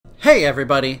Hey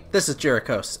everybody, this is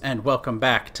Jerichos, and welcome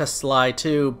back to Sly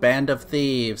 2 Band of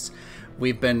Thieves.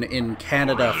 We've been in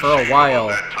Canada for a while.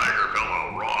 That tiger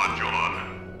fella, Ron,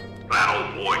 John. That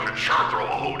old boy could sure throw a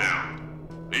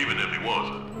hoedown, even if he was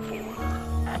a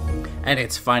foreigner. And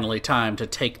it's finally time to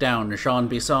take down Jean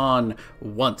Bison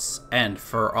once and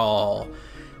for all.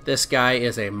 This guy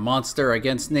is a monster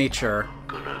against nature.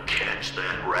 Gonna catch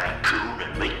that raccoon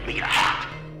and make me a hat,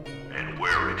 and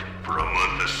wear it for a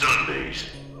month of Sundays.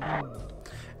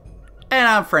 And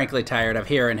I'm frankly tired of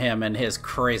hearing him and his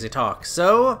crazy talk.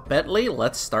 So, Bentley,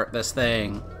 let's start this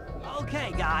thing.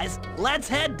 Okay, guys, let's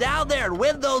head down there and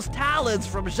win those talons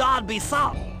from Jean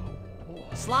Bison.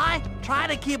 Sly, try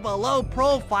to keep a low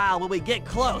profile when we get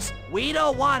close. We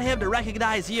don't want him to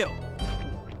recognize you.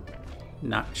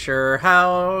 Not sure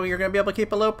how you're going to be able to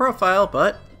keep a low profile,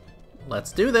 but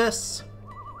let's do this.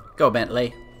 Go,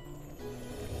 Bentley.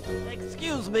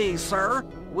 Excuse me, sir.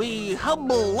 We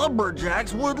humble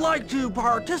lumberjacks would like to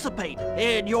participate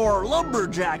in your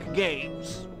lumberjack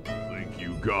games. Think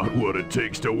you got what it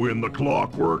takes to win the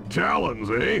clockwork talons,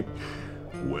 eh?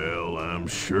 Well, I'm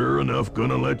sure enough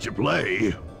gonna let you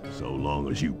play, so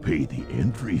long as you pay the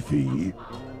entry fee.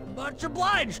 Much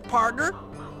obliged, partner.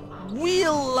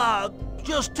 We'll,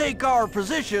 just take our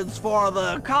positions for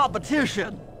the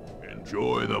competition.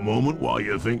 Enjoy the moment while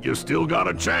you think you still got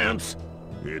a chance.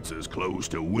 It's as close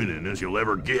to winning as you'll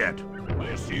ever get.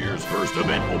 This year's first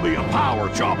event will be a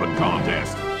power-chopping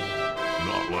contest.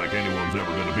 Not like anyone's ever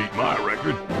gonna beat my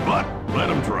record, but let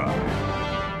them try.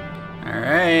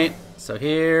 Alright, so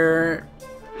here...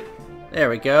 There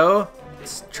we go.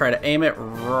 Let's try to aim it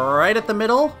right at the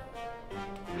middle.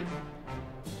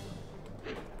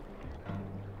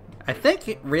 I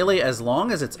think, really, as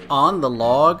long as it's on the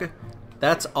log,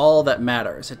 that's all that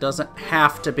matters. It doesn't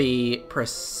have to be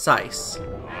precise.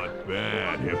 Not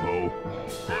bad, Hippo.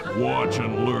 But watch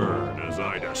and learn as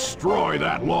I destroy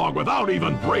that log without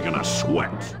even breaking a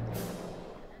sweat.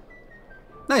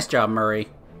 Nice job, Murray.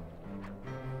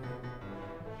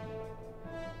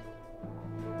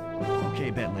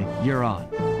 Okay, Bentley, you're on.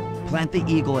 Plant the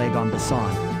eagle egg on Bison,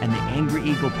 and the angry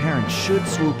eagle parent should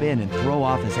swoop in and throw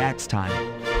off his axe time.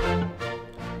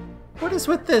 What is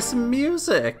with this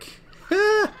music?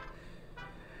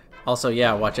 Also,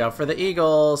 yeah, watch out for the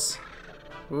eagles.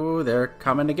 Ooh, they're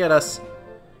coming to get us.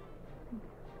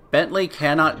 Bentley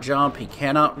cannot jump, he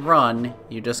cannot run.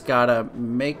 You just gotta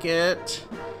make it...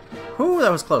 Ooh,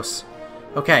 that was close.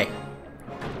 Okay.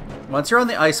 Once you're on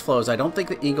the ice floes, I don't think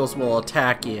the eagles will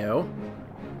attack you.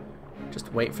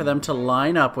 Just wait for them to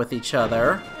line up with each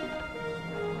other.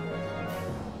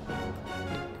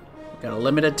 Got a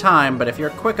limited time, but if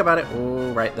you're quick about it...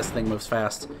 Ooh, right, this thing moves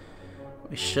fast.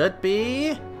 We should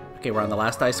be... Okay, we're on the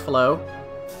last ice floe.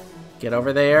 Get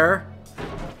over there.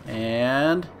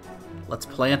 And... let's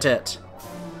plant it.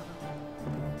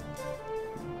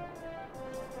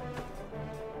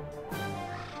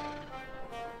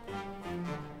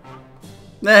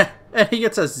 Nah, and he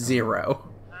gets a 0.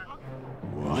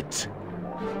 What?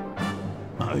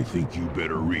 I think you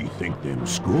better rethink them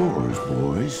scores,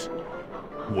 boys.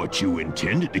 What you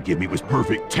intended to give me was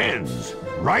perfect 10s,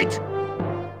 right?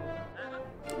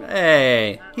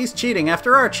 Hey, he's cheating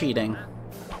after our cheating.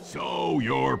 So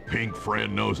your pink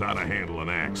friend knows how to handle an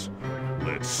axe.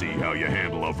 Let's see how you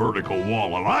handle a vertical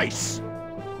wall of ice.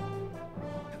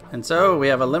 And so we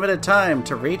have a limited time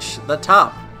to reach the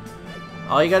top.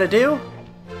 All you gotta do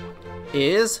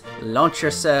is launch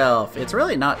yourself. It's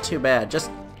really not too bad.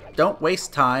 Just don't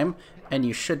waste time and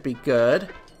you should be good.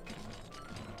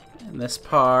 In this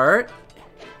part.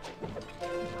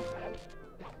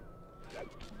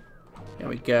 Here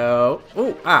we go.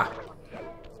 Ooh, ah.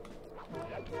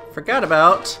 Forgot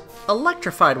about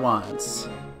electrified ones.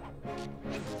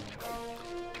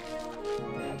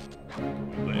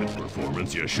 That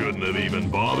performance you shouldn't have even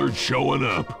bothered showing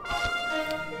up.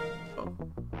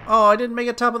 Oh, I didn't make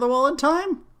it top of the wall in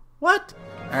time? What?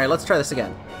 Alright, let's try this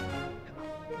again.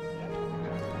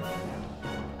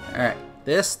 Alright,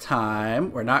 this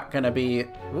time we're not going to be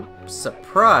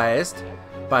surprised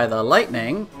by the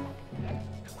lightning.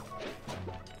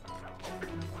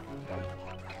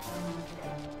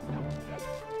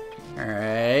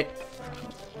 Alright.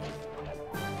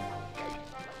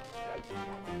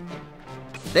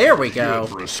 There we go.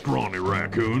 Good for a scrawny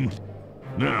raccoon.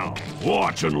 Now,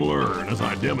 watch and learn as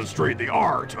I demonstrate the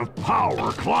art of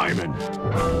power climbing.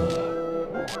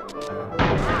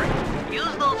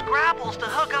 Use those grapples to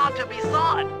hook onto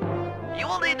Bison. You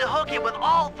will need to hook him with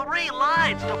all 3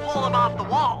 lines to pull him off the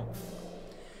wall.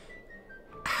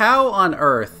 How on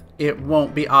earth it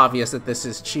won't be obvious that this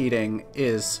is cheating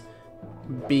is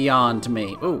beyond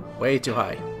me. Ooh, way too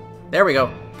high. There we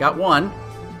go. Got one.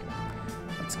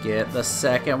 Let's get the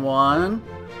second one.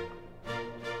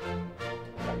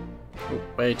 Ooh,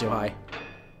 way too high.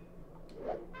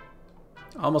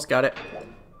 Almost got it.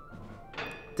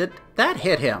 Did that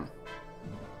hit him?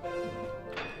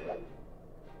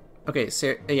 Okay,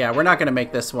 so yeah, we're not gonna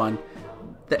make this one.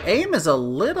 The aim is a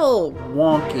little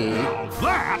wonky.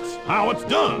 That's how it's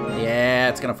done. Yeah,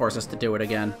 it's gonna force us to do it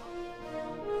again.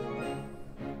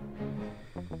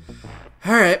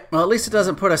 Alright, well at least it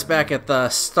doesn't put us back at the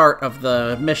start of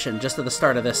the mission, just at the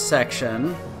start of this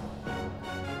section.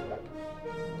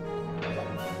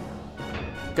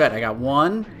 Good, I got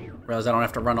one. Realize I don't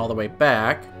have to run all the way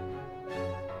back.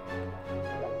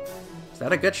 Is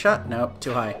that a good shot? Nope,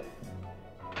 too high.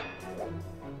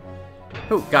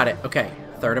 Ooh, got it. Okay,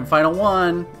 third and final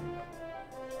one.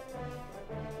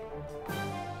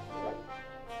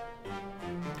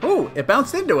 Ooh, it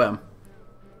bounced into him.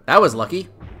 That was lucky.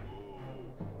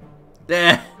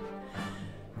 Eh.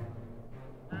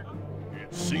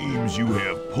 It seems you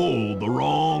have pulled the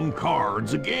wrong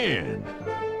cards again.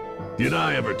 Did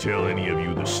I ever tell any of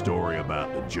you the story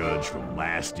about the judge from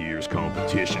last year's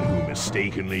competition who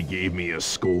mistakenly gave me a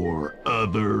score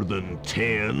other than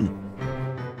 10?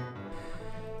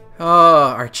 Oh,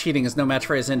 our cheating is no match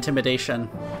for his intimidation.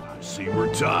 I see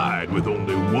we're tied with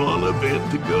only one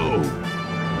event to go.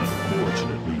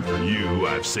 Unfortunately for you,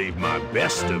 I've saved my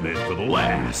best event for the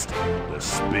last, the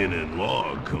spinning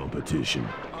log competition.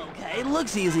 Okay,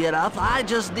 looks easy enough. I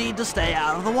just need to stay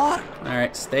out of the water.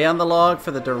 Alright, stay on the log for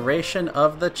the duration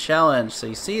of the challenge. So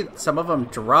you see some of them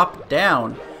drop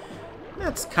down.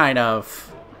 That's kind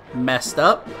of messed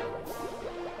up.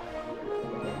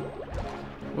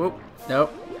 Whoop,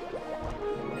 nope.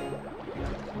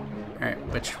 Alright,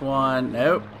 which one?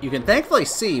 Nope. You can thankfully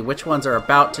see which ones are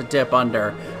about to dip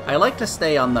under. I like to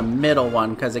stay on the middle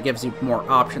one because it gives you more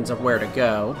options of where to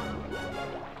go.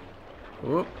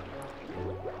 Whoop.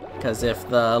 Because if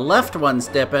the left one's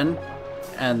dipping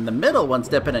and the middle one's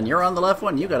dipping and you're on the left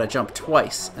one, you gotta jump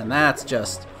twice. And that's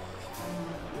just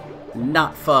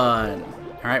not fun.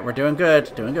 Alright, we're doing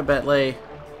good. Doing good, Bentley.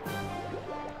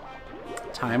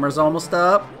 Timer's almost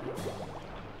up.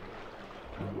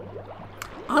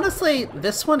 Honestly,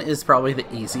 this one is probably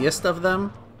the easiest of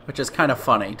them, which is kind of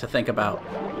funny to think about.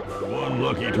 One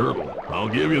lucky turtle, I'll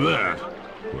give you that.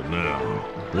 But now,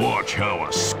 watch how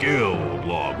a skilled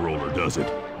log roller does it.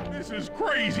 This is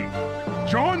crazy.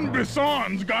 John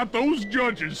Bison's got those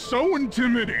judges so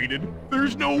intimidated,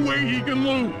 there's no way he can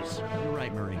lose. You're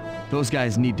right, Murray. Those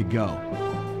guys need to go.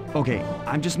 Okay,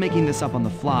 I'm just making this up on the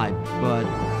fly, but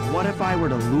what if I were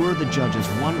to lure the judges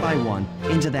one by one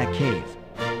into that cave?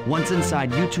 Once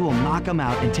inside, you two will knock them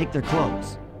out and take their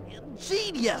clothes.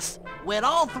 Genius! When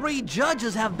all three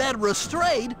judges have been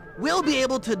restrained, we'll be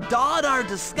able to don our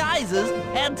disguises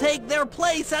and take their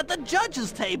place at the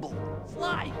judges' table.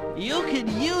 Sly, you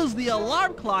can use the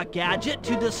alarm clock gadget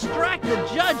to distract the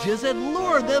judges and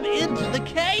lure them into the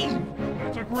cave.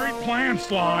 That's a great plan,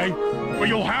 Sly, but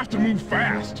you'll have to move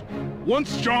fast.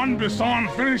 Once John Bison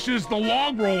finishes the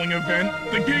log rolling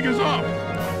event, the gig is up.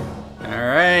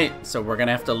 Alright, so we're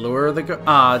gonna have to lure the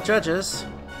judges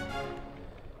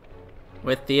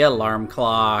with the alarm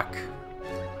clock.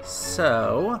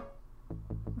 So,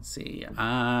 let's see,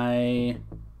 I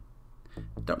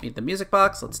don't need the music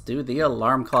box. Let's do the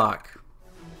alarm clock.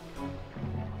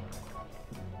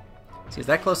 See, is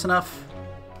that close enough?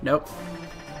 Nope.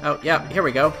 Oh, yeah, here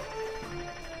we go.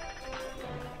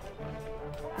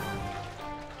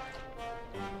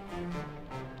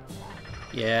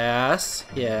 Yes,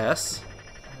 yes.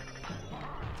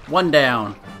 One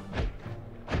down.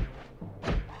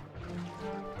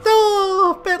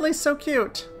 Oh, Bentley's so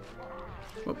cute.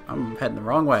 Whoop, I'm heading the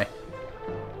wrong way.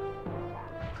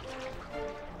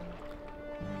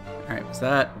 Alright, was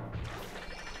that?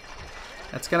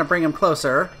 That's gonna bring him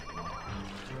closer.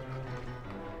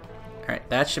 Alright,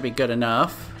 that should be good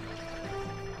enough.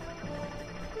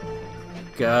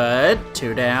 Good.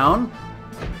 Two down.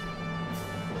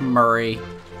 Murray.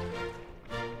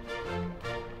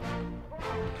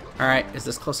 Alright, is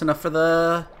this close enough for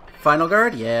the final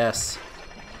guard? Yes.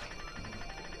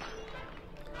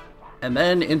 And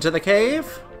then into the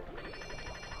cave.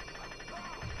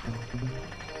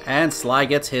 And Sly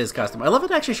gets his costume. I love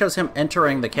it actually shows him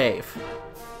entering the cave.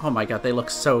 Oh my god, they look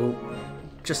so...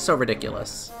 just so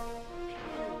ridiculous.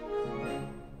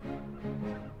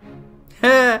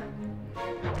 Heh!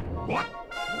 What?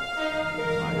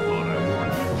 I thought I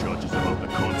warned you judges about the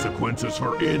consequences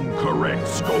for incorrect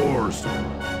scores.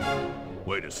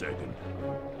 Wait a second.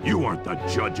 You aren't the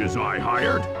judges I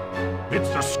hired. It's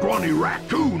the scrawny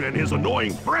raccoon and his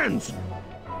annoying friends.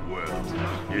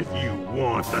 Well, if you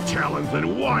want the challenge,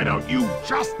 then why don't you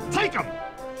just take him?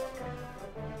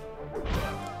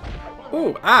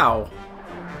 Ooh, ow.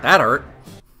 That hurt.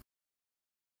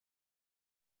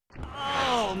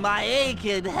 Oh, my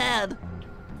aching head.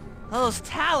 Those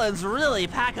talons really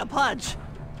pack a punch.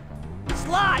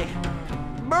 Sly!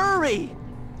 Murray!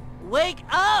 Wake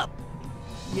up!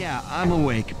 Yeah, I'm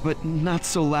awake, but not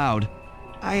so loud.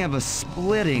 I have a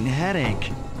splitting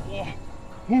headache.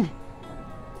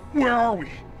 Where are we?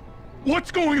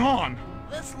 What's going on?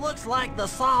 This looks like the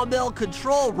sawmill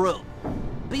control room.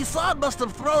 Bison must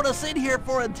have thrown us in here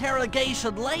for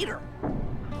interrogation later.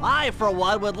 I, for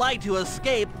one, would like to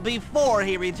escape before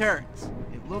he returns.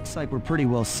 It looks like we're pretty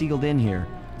well sealed in here.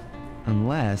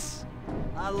 Unless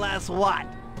Unless what?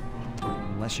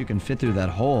 you can fit through that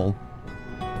hole.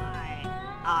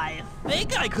 I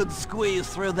think I could squeeze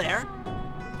through there.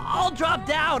 I'll drop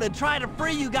down and try to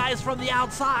free you guys from the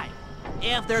outside.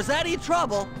 If there's any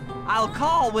trouble, I'll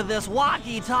call with this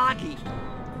walkie-talkie.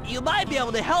 You might be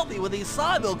able to help me with these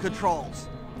sawmill controls.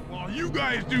 While you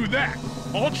guys do that,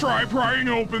 I'll try prying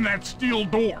open that steel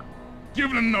door.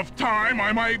 Given enough time,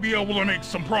 I might be able to make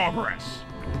some progress.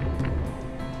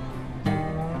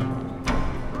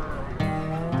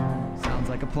 Sounds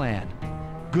like a plan.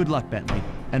 Good luck, Bentley.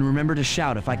 And remember to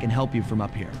shout if I can help you from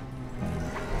up here.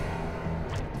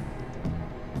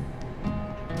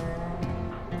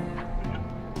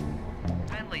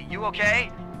 Bentley, you okay?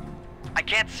 I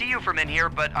can't see you from in here,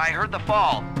 but I heard the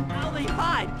fall. I'll be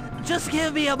fine. Just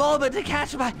give me a moment to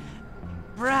catch my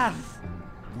breath.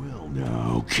 Well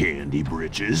now, Candy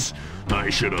Britches. I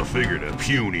should have figured a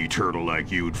puny turtle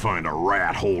like you'd find a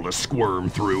rat hole to squirm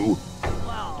through.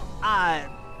 Well, I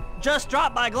just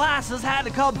dropped my glasses, had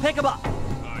to come pick them up.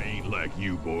 I ain't like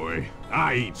you, boy.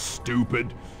 I ain't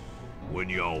stupid. When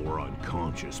y'all were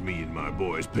unconscious, me and my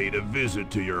boys paid a visit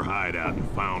to your hideout and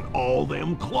found all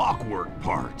them clockwork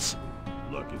parts.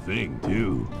 Lucky thing,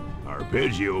 too.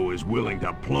 Arpeggio is willing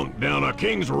to plunk down a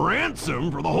king's ransom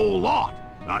for the whole lot.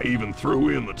 I even threw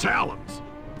in the talons.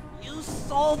 You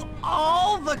sold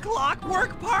all the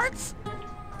clockwork parts?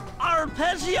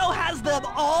 Arpeggio has them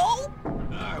all?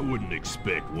 I wouldn't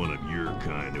expect one of your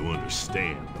kind to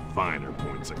understand the finer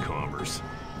points of commerce.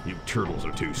 You turtles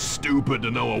are too stupid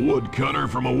to know a woodcutter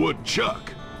from a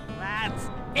woodchuck. That's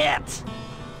it.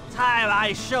 Time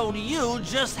I showed you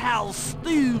just how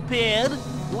stupid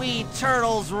we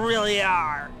turtles really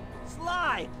are.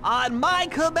 Sly, on my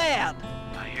command.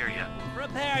 I hear you.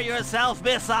 Prepare yourself,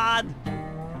 Bison.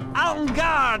 En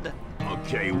garde.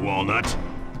 Okay, Walnut.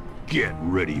 Get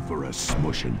ready for a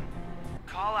smushing.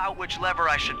 Call out which lever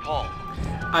I should pull.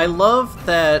 I love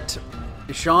that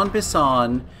Jean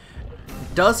Bison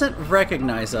doesn't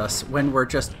recognize us when we're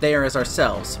just there as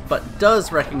ourselves, but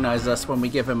does recognize us when we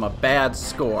give him a bad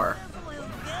score.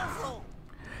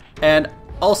 And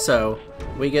also,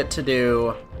 we get to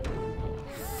do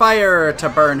fire to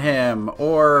burn him,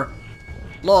 or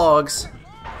logs,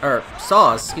 or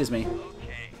saws, excuse me.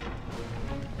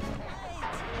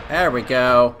 There we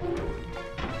go.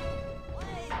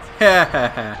 Ha ha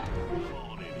ha. Come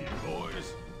on in here,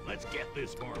 boys. Let's get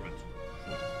this varmint.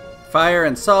 Fire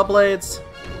and saw blades.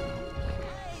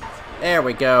 There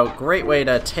we go. Great way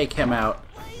to take him out.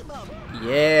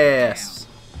 Yes.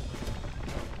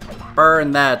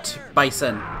 Burn that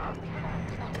bison.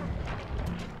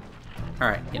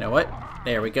 Alright, you know what?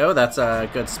 There we go. That's a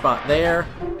good spot there.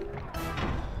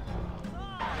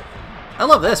 I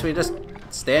love this. We just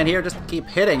stand here, just keep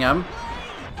hitting him.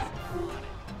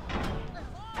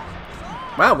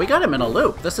 Wow, we got him in a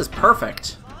loop. This is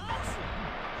perfect.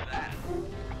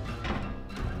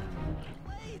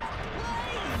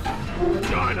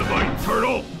 Dynamite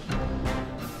turtle!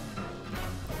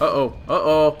 Uh-oh,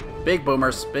 uh-oh. Big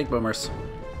boomers, big boomers.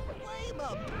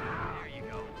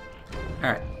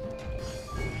 Alright.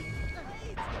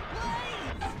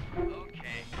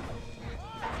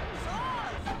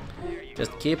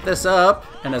 Just keep this up,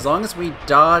 and as long as we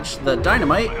dodge the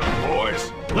dynamite...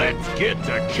 Boys, let's get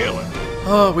to killing.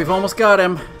 Oh, we've almost got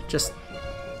him. Just...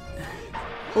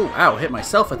 Oh, ow, hit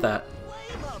myself with that.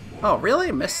 Oh,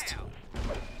 really? Missed.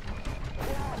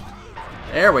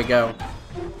 There we go.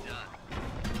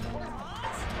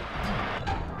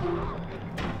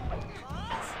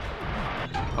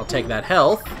 I'll take that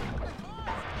health.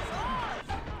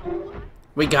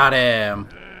 We got him.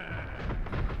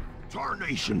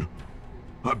 Tarnation!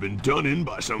 I've been done in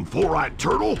by some four-eyed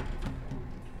turtle?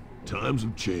 Times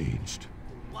have changed.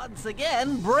 Once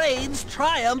again, brains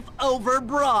triumph over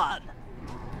brawn.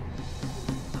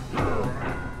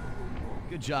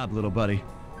 Good job, little buddy.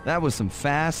 That was some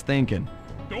fast thinking.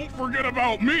 Don't forget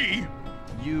about me!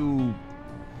 You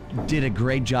Did a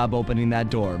great job opening that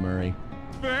door, Murray.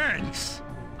 Thanks.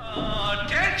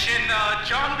 Attention,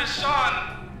 John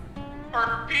Bison.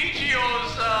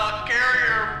 Arpeggio's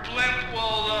carrier blimp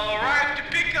will arrive to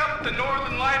pick up the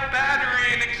Northern Light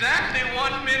battery in exactly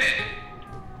 1 minute.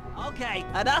 Okay,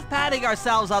 enough patting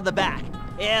ourselves on the back.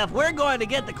 If we're going to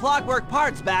get the clockwork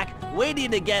parts back, we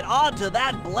need to get onto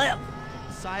that blimp.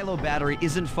 Silo battery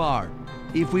isn't far.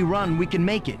 If we run, we can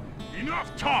make it.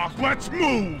 Enough talk, let's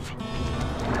move!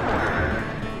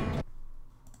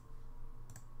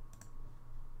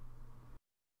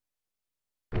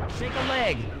 Shake a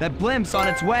leg. That blimp's on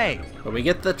its way. But we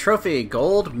get the trophy,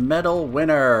 gold medal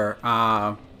winner.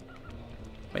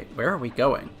 Wait, where are we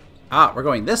going? We're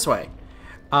going this way.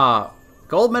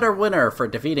 Gold medal winner for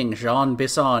defeating Jean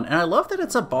Bison. And I love that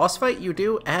it's a boss fight you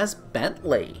do as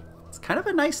Bentley. It's kind of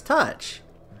a nice touch.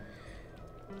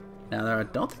 Now, I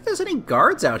don't think there's any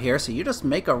guards out here, so you just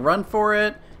make a run for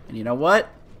it. And you know what?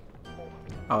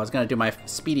 I was going to do my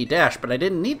speedy dash, but I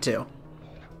didn't need to.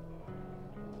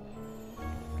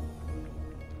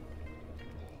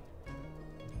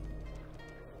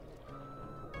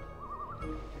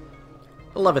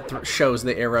 I love it shows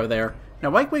the arrow there. Now,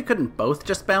 why we couldn't both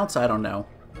just bounce? I don't know.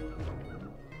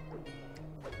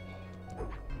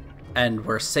 And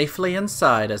we're safely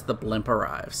inside as the blimp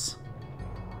arrives.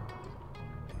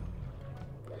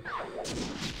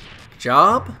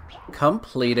 Job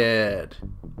completed.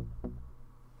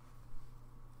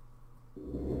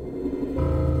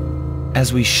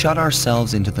 As we shut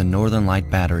ourselves into the Northern Light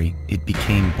battery, it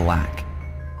became black.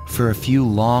 For a few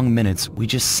long minutes, we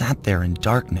just sat there in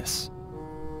darkness.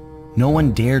 No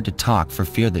one dared to talk for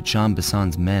fear that Jean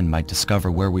Bison's men might discover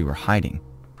where we were hiding.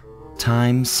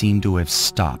 Time seemed to have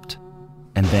stopped.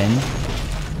 And then,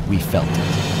 we felt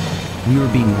it. We were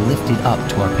being lifted up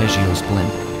to Arpeggio's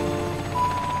blimp.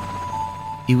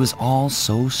 It was all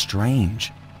so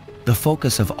strange. The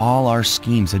focus of all our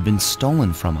schemes had been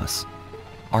stolen from us.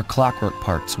 Our clockwork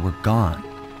parts were gone.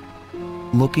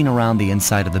 Looking around the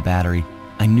inside of the battery,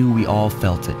 I knew we all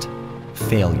felt it.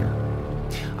 Failure.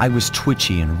 I was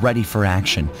twitchy and ready for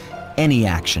action. Any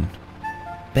action.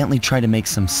 Bentley tried to make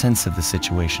some sense of the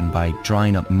situation by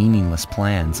drawing up meaningless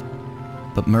plans.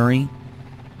 But Murray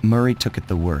took it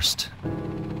the worst.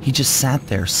 He just sat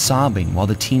there sobbing while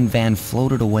the team van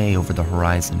floated away over the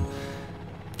horizon.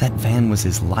 That van was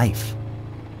his life.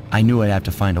 I knew I'd have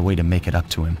to find a way to make it up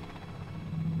to him.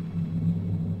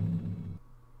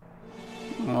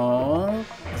 Aww.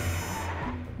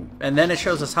 And then it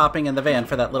shows us hopping in the van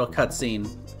for that little cutscene.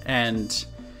 And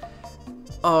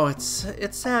oh, it's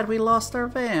sad we lost our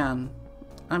van.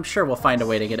 I'm sure we'll find a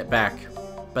way to get it back.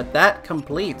 But that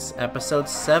completes episode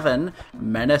 7,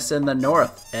 Menace in the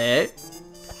North.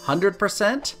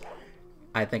 100%?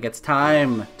 I think it's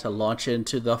time to launch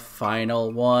into the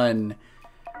final one.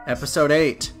 Episode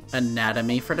 8,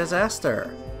 Anatomy for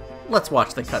Disaster. Let's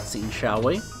watch the cutscene, shall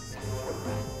we?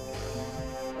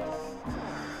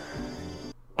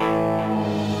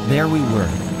 There we were,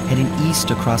 heading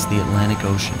east across the Atlantic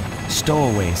Ocean,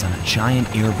 stowaways on a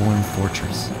giant airborne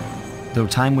fortress. Though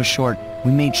time was short,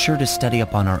 we made sure to study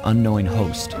up on our unknowing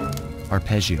host,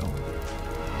 Arpeggio.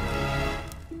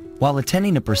 While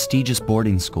attending a prestigious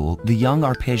boarding school, the young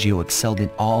Arpeggio excelled in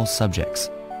all subjects,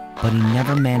 but he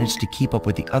never managed to keep up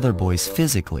with the other boys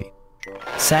physically.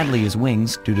 Sadly, his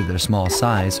wings, due to their small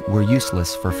size, were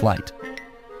useless for flight.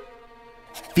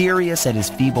 Furious at his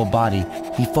feeble body,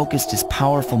 he focused his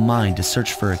powerful mind to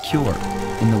search for a cure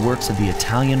in the works of the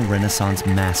Italian Renaissance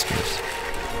masters.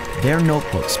 Their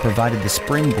notebooks provided the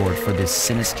springboard for this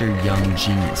sinister young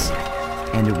genius,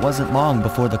 and it wasn't long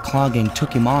before the Claw Gang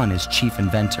took him on as chief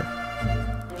inventor.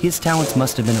 His talents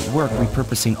must have been at work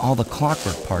repurposing all the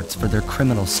clockwork parts for their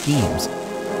criminal schemes,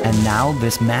 and now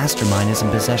this mastermind is in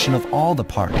possession of all the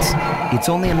parts. It's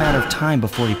only a matter of time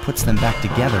before he puts them back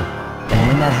together, and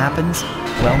when that happens,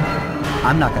 well,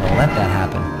 I'm not going to let that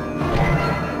happen.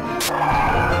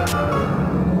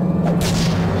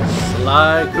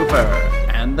 Sly Cooper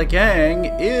and the gang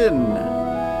in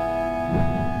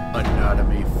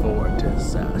Anatomy for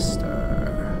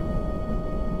Disaster.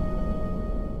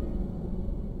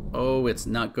 Oh, it's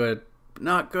not good.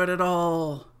 Not good at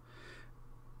all.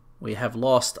 We have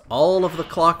lost all of the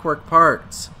clockwork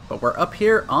parts, but we're up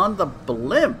here on the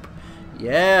blimp.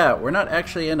 Yeah, we're not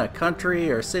actually in a country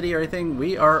or city or anything.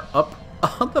 We are up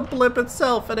on the blimp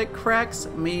itself, and it cracks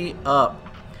me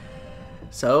up.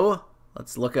 So,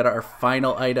 let's look at our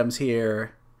final items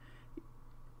here.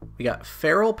 We got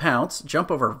Feral Pounce, jump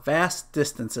over vast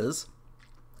distances.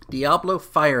 Diablo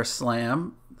Fire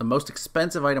Slam, the most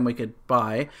expensive item we could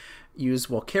buy, used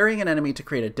while carrying an enemy to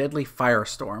create a deadly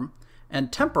firestorm.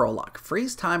 And temporal lock.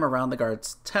 Freeze time around the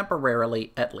guards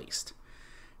temporarily at least.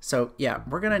 So yeah,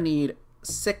 we're going to need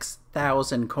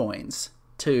 6,000 coins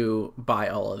to buy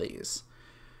all of these.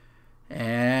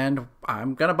 And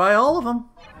I'm going to buy all of them.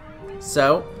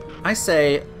 So I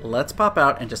say let's pop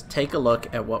out and just take a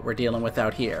look at what we're dealing with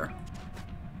out here.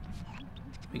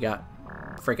 We got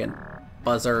friggin'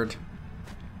 buzzard.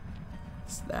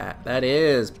 What's that? That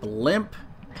is Blimp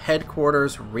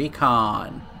Headquarters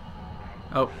Recon.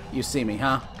 Oh, you see me,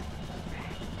 huh?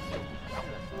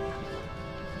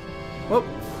 Whoop.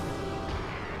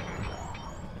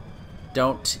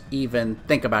 Don't even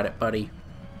think about it, buddy.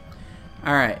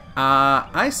 Alright,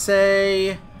 I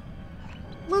say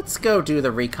let's go do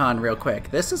the recon real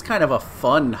quick. This is kind of a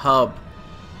fun hub.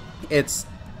 It's,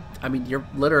 I mean, you're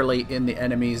literally in the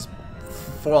enemy's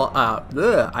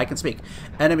I can speak.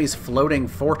 Enemy's floating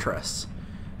fortress.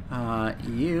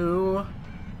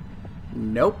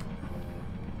 Nope.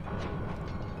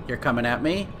 You're coming at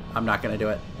me. I'm not gonna do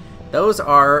it. Those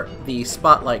are the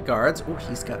spotlight guards. Ooh,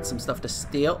 he's got some stuff to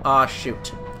steal. Ah, shoot.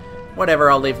 Whatever,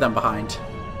 I'll leave them behind.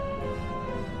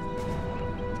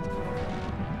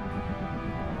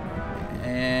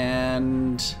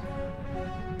 And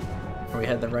are we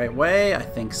head the right way? I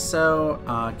think so.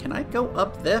 Can I go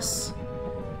up this?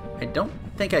 I don't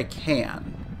think I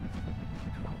can.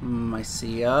 I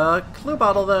see a clue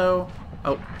bottle though.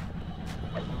 Oh.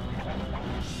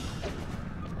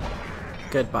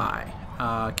 Goodbye.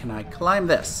 Can I climb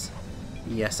this?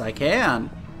 Yes, I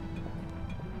can.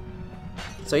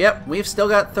 So yep, we've still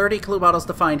got 30 clue bottles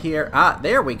to find here. Ah,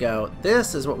 there we go.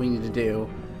 This is what we need to do.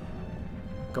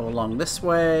 Go along this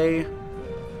way.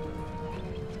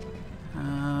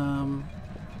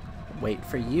 Wait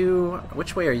for you.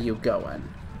 Which way are you going?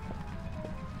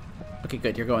 Okay,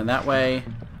 good. You're going that way.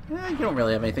 You don't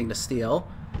really have anything to steal.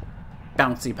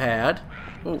 Bouncy pad.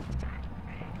 Ooh.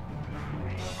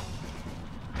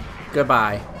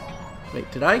 Goodbye. Wait,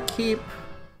 did I keep...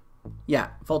 Yeah,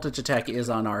 voltage attack is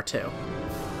on R2.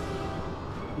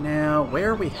 Now,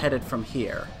 where are we headed from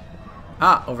here?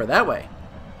 Ah, over that way.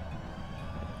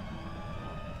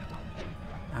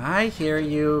 I hear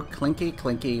you. Clinky,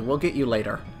 clinky. We'll get you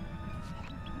later.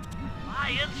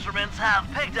 My instruments have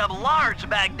picked up large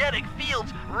magnetic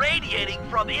fields radiating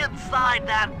from inside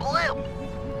that blimp.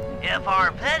 If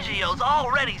Arpeggio's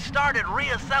already started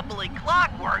reassembling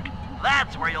clockwork,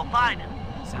 that's where you'll find it.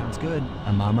 Sounds good.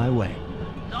 I'm on my way.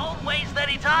 Don't waste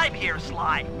any time here,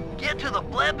 Sly. Get to the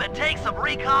blimp and take some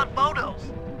recon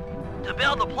photos. To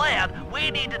build a plan,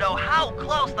 we need to know how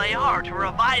close they are to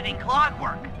reviving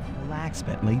clockwork. Relax,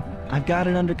 Bentley. I've got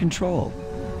it under control.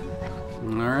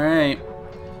 Alright.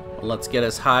 Well, let's get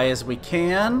as high as we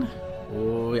can.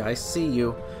 Oh, I see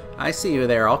you. I see you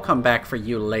there. I'll come back for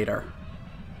you later.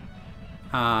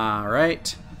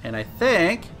 Alright. And I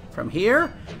think, from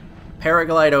here,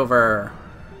 paraglide over.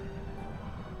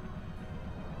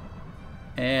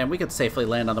 And we could safely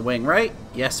land on the wing, right?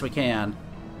 Yes, we can.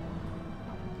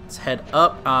 Let's head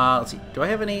up. Let's see. Do I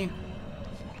have any...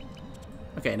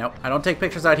 Okay, no. I don't take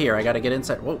pictures out here. I gotta get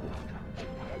inside. Whoa.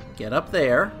 Get up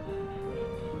there.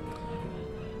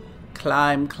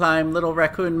 Climb, climb, little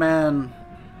raccoon man.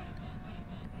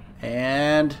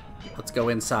 And let's go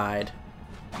inside.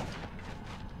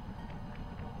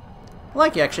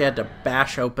 Like you actually had to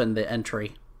bash open the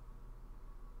entry.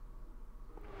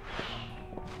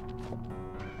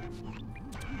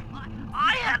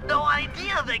 I had no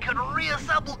idea they could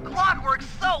reassemble clockwork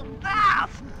so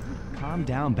fast! Calm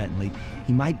down, Bentley.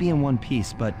 He might be in one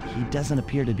piece, but he doesn't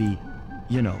appear to be,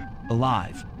 you know,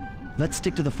 alive. Let's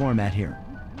stick to the format here.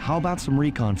 How about some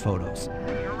recon photos?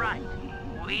 You're right.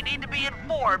 We need to be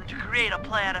informed to create a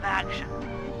plan of action.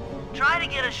 Try to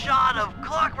get a shot of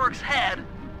Clockwork's head,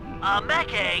 a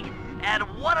mech egg, and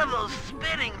one of those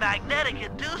spinning magnetic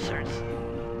inducers.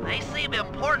 They seem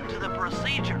important to the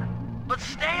procedure, but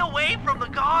stay away from the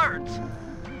guards.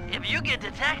 If you get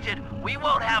detected, we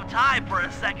won't have time for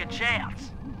a second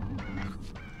chance.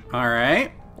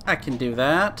 Alright, I can do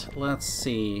that. Let's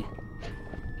see.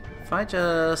 If I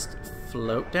just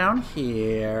float down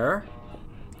here.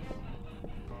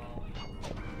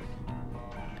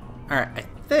 Alright, I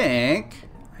think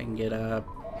I can get a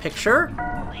picture.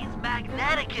 These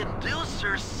magnetic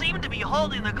inducers seem to be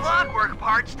holding the clockwork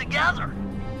parts together.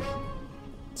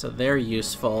 So they're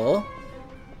useful.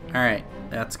 Alright,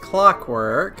 that's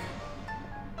clockwork.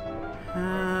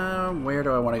 Where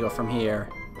do I want to go from here?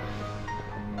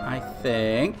 I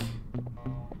think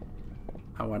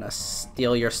I want to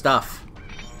steal your stuff.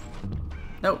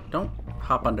 No, don't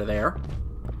hop under there.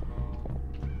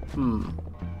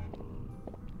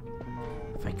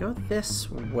 If I go this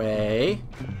way...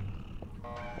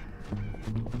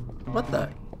 What the?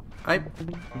 I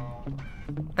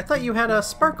thought you had a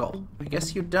sparkle. I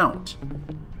guess you don't.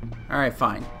 Alright,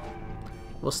 fine.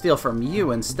 We'll steal from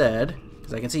you instead,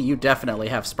 because I can see you definitely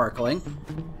have sparkling.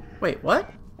 Wait,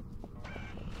 what?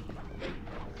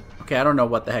 Okay, I don't know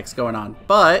what the heck's going on,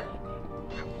 but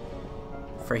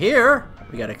for here,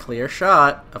 we got a clear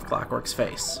shot of Clockwork's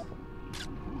face.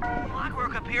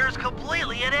 Clockwork appears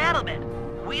completely inanimate.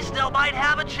 We still might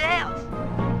have a chance.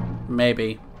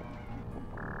 Maybe.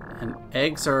 And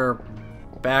eggs are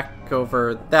back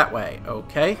over that way,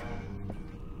 okay?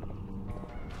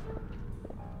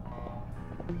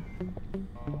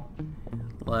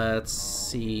 Let's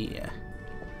see.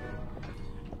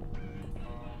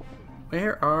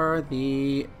 Where are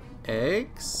the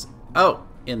eggs? Oh,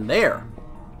 in there.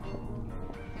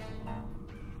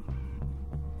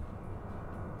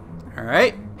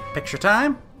 Alright, picture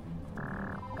time.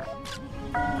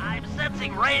 I'm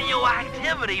sensing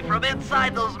radioactivity from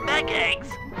inside those mech eggs.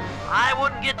 I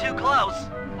wouldn't get too close.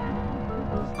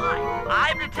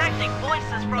 I'm detecting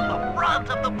voices from the front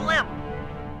of the blimp.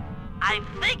 I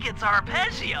think it's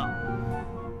Arpeggio.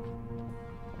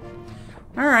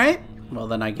 Alright, well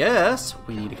then I guess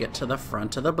we need to get to the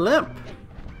front of the blimp.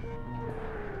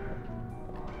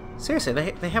 Seriously,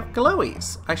 they have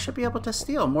glowies. I should be able to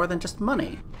steal more than just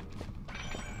money.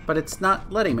 But it's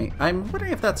not letting me. I'm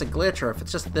wondering if that's a glitch or if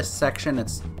it's just this section,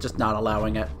 it's just not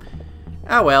allowing it.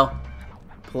 Oh well.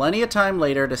 Plenty of time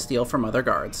later to steal from other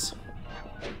guards.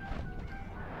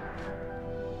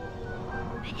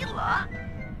 Neela?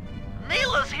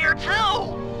 Neela's here too!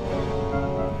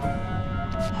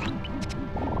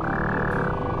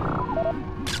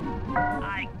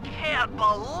 I can't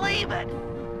believe it!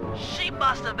 She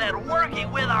must have been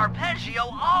working with Arpeggio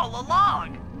all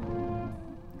along!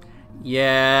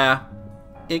 Yeah,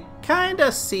 it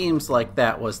kinda seems like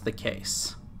that was the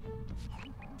case.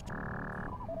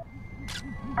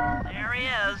 There he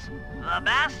is, the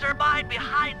mastermind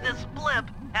behind this blimp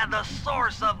and the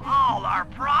source of all our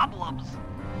problems.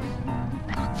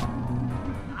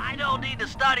 I don't need to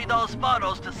study those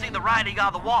photos to see the writing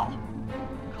on the wall.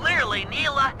 Clearly,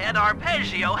 Neela and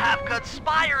Arpeggio have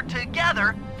conspired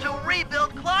together to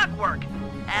rebuild Clockwork.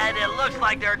 And it looks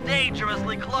like they're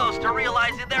dangerously close to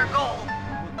realizing their goal.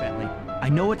 Look, Bentley, I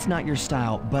know it's not your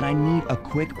style, but I need a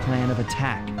quick plan of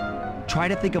attack. Try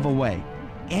to think of a way,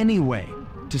 any way,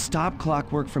 to stop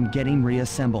Clockwork from getting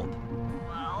reassembled.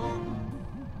 Well,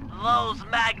 those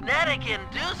magnetic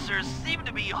inducers seem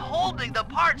to be holding the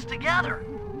parts together.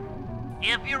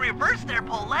 If you reverse their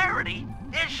polarity,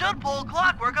 it should pull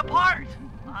Clockwork apart.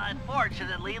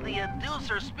 Unfortunately, the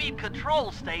inducer speed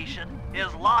control station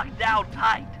is locked down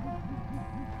tight.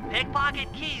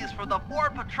 Pickpocket keys for the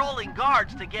 4 patrolling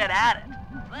guards to get at it.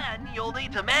 Then you'll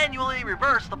need to manually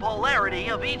reverse the polarity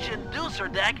of each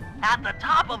inducer deck at the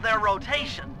top of their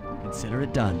rotation. Consider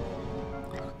it done.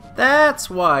 That's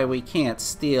why we can't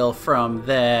steal from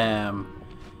them.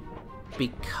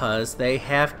 Because they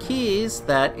have keys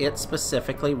that it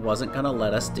specifically wasn't going to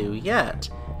let us do yet.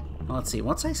 Let's see,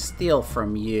 once I steal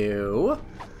from you,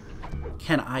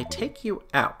 can I take you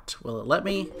out? Will it let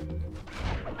me?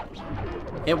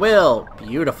 It will.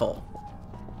 Beautiful.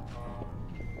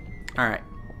 Alright.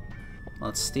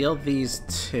 Let's steal these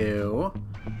 2.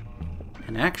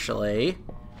 And actually,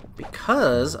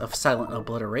 because of silent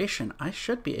obliteration, I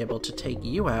should be able to take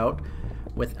you out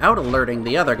without alerting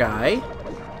the other guy.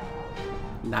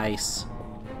 Nice.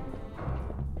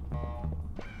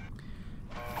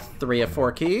 3 of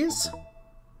 4 keys.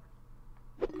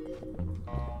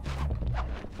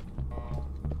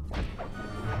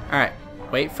 Alright,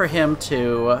 wait for him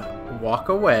to walk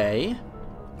away.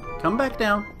 Come back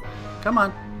down. Come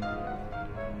on.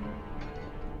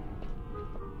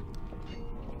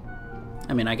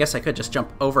 I mean, I guess I could just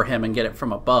jump over him and get it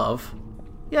from above.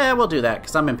 Yeah, we'll do that,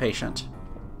 because I'm impatient.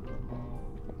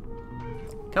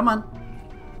 Come on.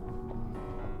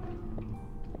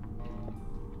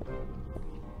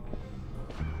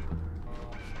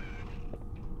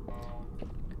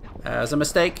 As a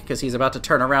mistake, because he's about to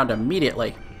turn around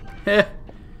immediately.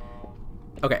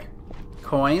 Okay.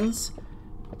 Coins.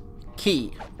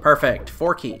 Key. Perfect.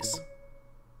 4 keys.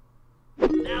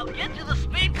 Now get to the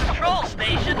speed control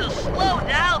station to slow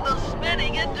down the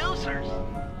spinning inducers.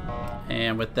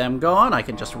 And with them gone, I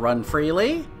can just run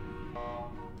freely.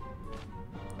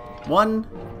 1,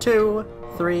 2,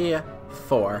 3,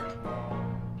 4.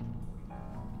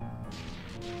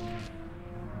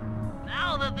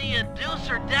 Now that the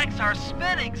inducer decks are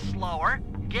spinning slower,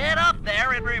 get up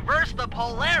there and reverse the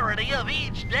polarity of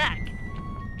each deck.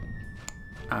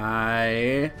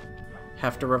 I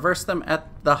have to reverse them at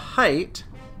the height.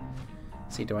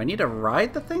 See, see, do I need to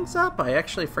ride the things up? I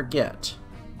actually forget.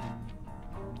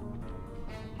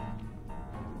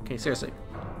 Okay, seriously.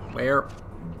 Where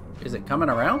is it coming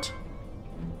around?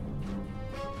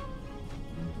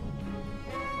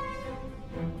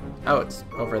 Oh, it's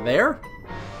over there?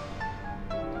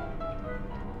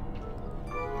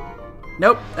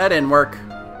 Nope, that didn't work.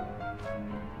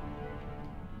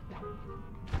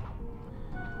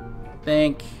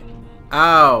 Think.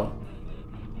 Oh.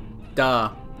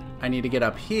 Duh. I need to get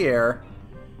up here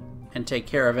and take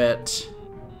care of it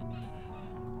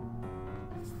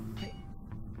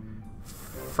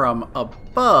from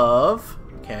above.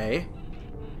 Okay.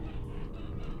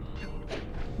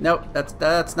 Nope,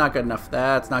 that's not good enough.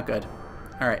 That's not good.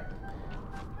 All right.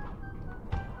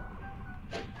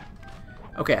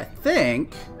 Okay, I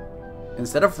think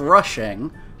instead of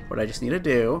rushing, what I just need to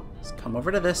do is come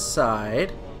over to this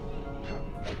side.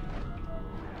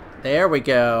 There we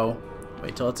go.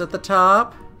 Wait till it's at the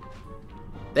top.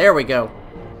 There we go.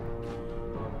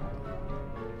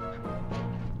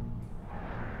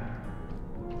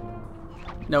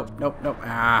 Nope, nope, nope.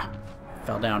 Ah,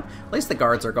 fell down. At least the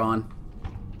guards are gone.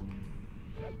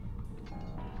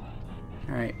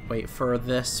 Alright, wait for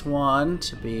this one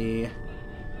to be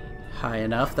high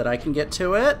enough that I can get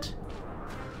to it.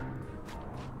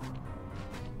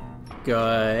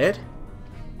 Good.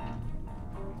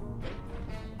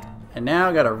 And now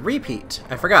I gotta repeat.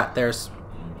 I forgot, there's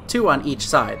 2 on each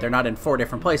side. They're not in 4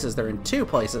 different places, they're in 2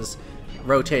 places,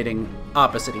 rotating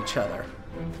opposite each other.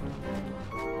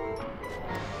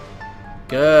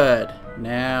 Good.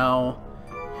 Now,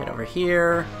 head over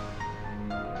here.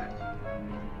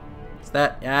 Is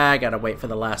that? Yeah, I gotta wait for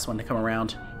the last one to come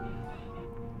around.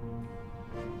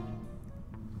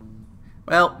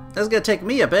 Well, this is gonna take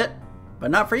me a bit,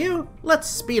 but not for you. Let's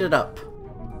speed it up.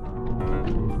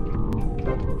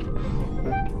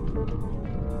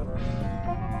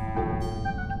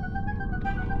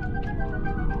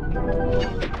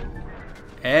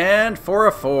 And for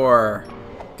a 4.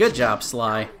 Good job,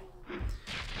 Sly.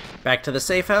 Back to the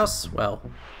safe house? Well.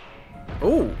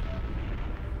 Ooh.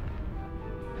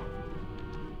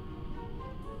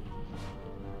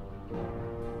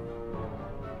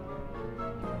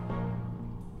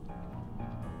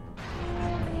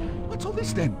 What's all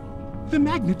this then? The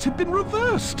magnets have been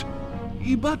reversed.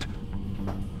 But...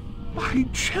 by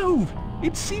Jove!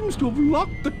 It seems to have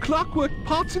locked the clockwork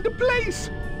parts into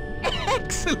place!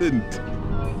 Excellent!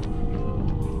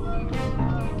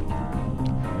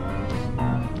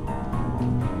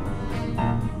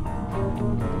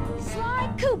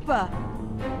 Sly Cooper!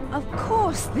 Of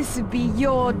course this would be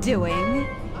your doing.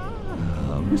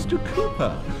 Ah, Mr.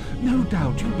 Cooper. No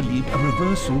doubt you believed a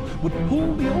reversal would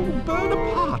pull the old bird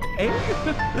apart, eh?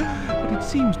 But it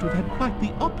seems to have had quite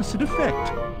the opposite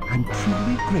effect. I'm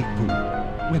truly grateful.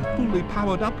 When fully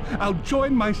powered up, I'll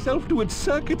join myself to its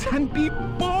circuit and be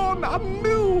born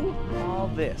anew!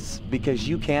 All this because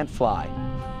you can't fly.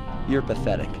 You're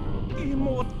pathetic.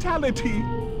 Immortality!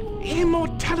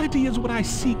 Immortality is what I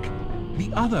seek.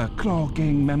 The other Claw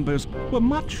Gang members were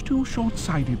much too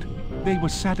short-sighted. They were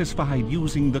satisfied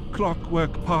using the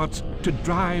clockwork parts to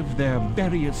drive their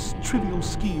various trivial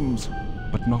schemes.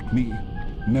 But not me.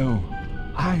 No,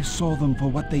 I saw them for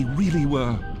what they really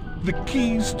were. The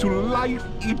keys to life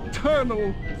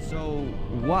eternal. So,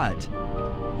 what?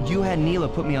 You had Neela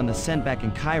put me on the scent back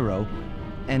in Cairo,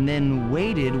 and then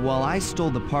waited while I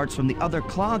stole the parts from the other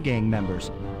Claw Gang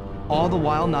members, all the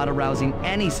while not arousing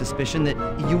any suspicion that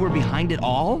you were behind it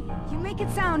all? You make it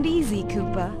sound easy,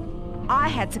 Cooper. I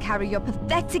had to carry your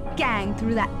pathetic gang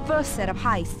through that first set of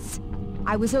heists.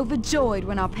 I was overjoyed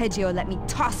when Arpeggio let me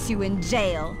toss you in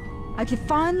jail. I could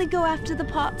finally go after the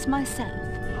parts myself.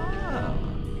 Ah.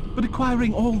 But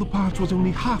acquiring all the parts was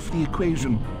only half the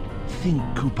equation. Think,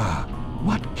 Cooper.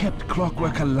 What kept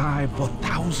Clockwork alive for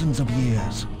thousands of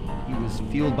years? He was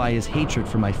fueled by his hatred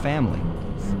for my family.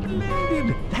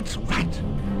 Splendid! That's right.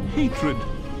 Hatred.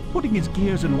 Putting his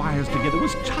gears and wires together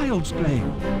was child's play,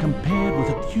 compared with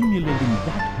accumulating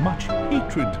that much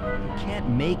hatred. You can't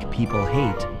make people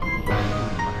hate.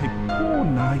 My poor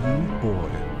naive boy.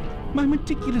 My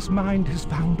meticulous mind has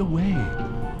found a way.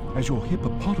 As your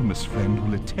hippopotamus friend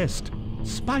will attest,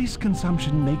 spice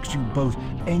consumption makes you both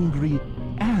angry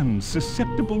and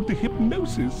susceptible to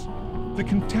hypnosis. The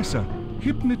Contessa,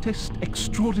 hypnotist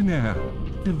extraordinaire,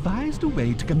 devised a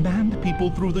way to command people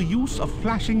through the use of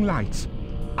flashing lights.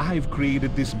 I've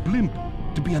created this blimp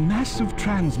to be a massive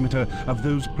transmitter of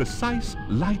those precise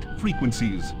light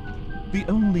frequencies. The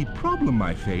only problem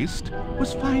I faced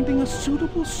was finding a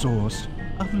suitable source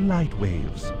of light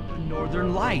waves.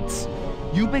 Northern Lights.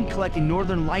 You've been collecting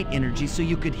Northern Light energy so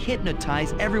you could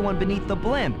hypnotize everyone beneath the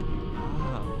blimp.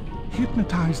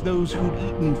 hypnotized those who'd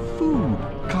eaten food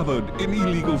covered in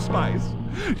illegal spice.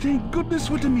 Thank goodness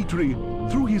for Dimitri.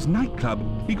 Through his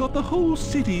nightclub, he got the whole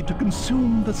city to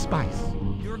consume the spice.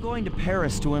 You're going to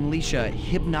Paris to unleash a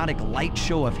hypnotic light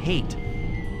show of hate.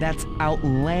 That's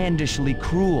outlandishly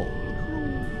cruel.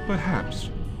 Perhaps,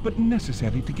 but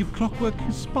necessary to give Clockwork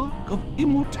his spark of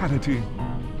immortality.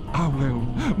 Ah well,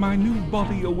 my new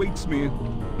body awaits me.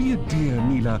 Be a dear,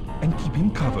 Neela, and keep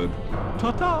him covered.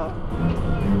 Ta-ta!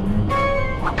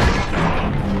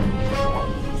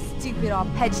 Stupid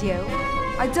Arpeggio.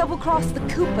 I double-crossed the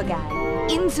Cooper gang,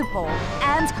 Interpol,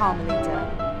 and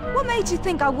Carmelita. What made you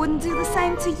think I wouldn't do the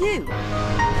same to you?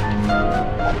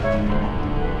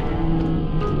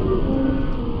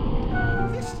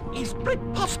 This is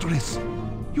preposterous!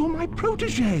 You're my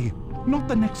protege, not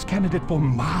the next candidate for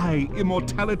my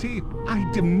immortality. I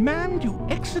demand you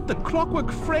exit the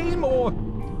Clockwork frame or...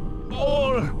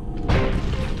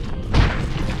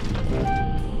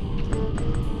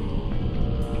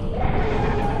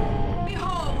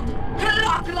 Behold,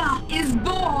 Clockla is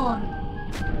born!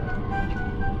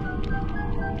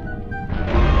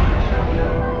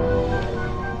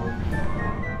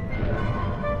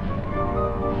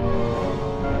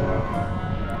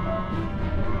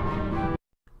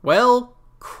 Well,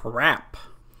 crap.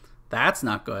 That's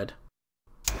not good.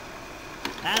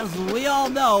 As we all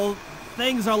know,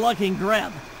 things are looking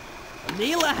grim.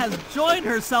 Neela has joined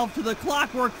herself to the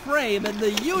Clockwork frame and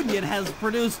the Union has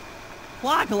produced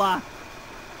Clockla.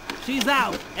 She's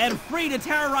out and free to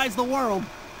terrorize the world.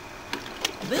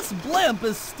 This blimp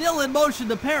is still in motion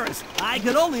to Paris. I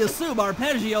could only assume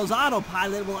Arpeggio's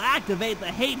autopilot will activate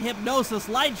the hate hypnosis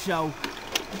light show.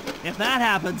 If that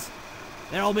happens,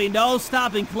 there will be no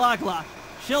stopping Clockla.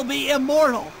 She'll be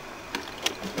immortal.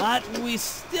 But we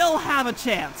still have a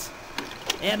chance.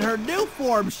 In her new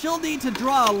form, she'll need to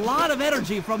draw a lot of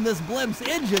energy from this blimp's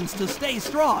engines to stay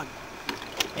strong.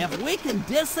 If we can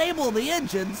disable the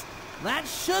engines, that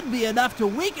should be enough to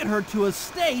weaken her to a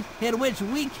state in which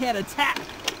we can attack.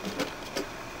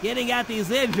 Getting at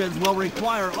these engines will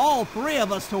require all three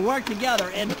of us to work together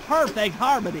in perfect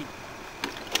harmony.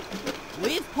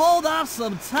 We've pulled off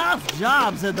some tough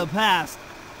jobs in the past,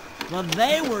 but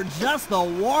they were just the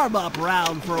warm-up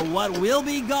round for what we'll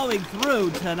be going through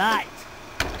tonight.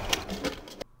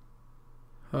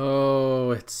 Oh,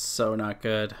 it's so not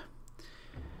good.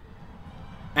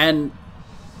 And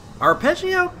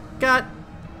Arpeggio got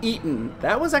eaten.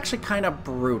 That was actually kind of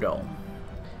brutal.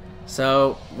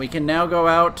 So we can now go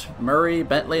out. Murray,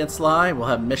 Bentley, and Sly. We'll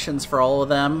have missions for all of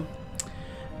them.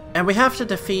 And we have to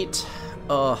defeat...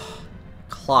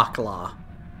 Clockla.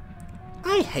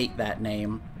 I hate that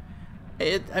name.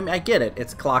 I mean, I get it.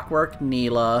 It's Clockwork,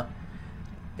 Neela.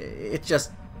 It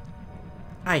just...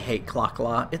 I hate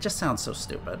Clockla. It just sounds so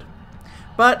stupid.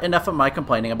 But enough of my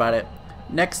complaining about it.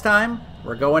 Next time,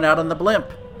 we're going out on the blimp.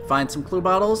 Find some clue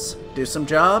bottles, do some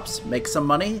jobs, make some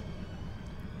money.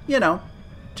 You know,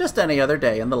 just any other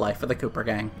day in the life of the Cooper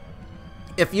Gang.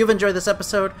 If you've enjoyed this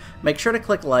episode, make sure to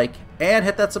click like and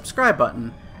hit that subscribe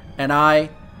button. And I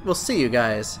will see you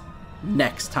guys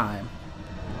next time.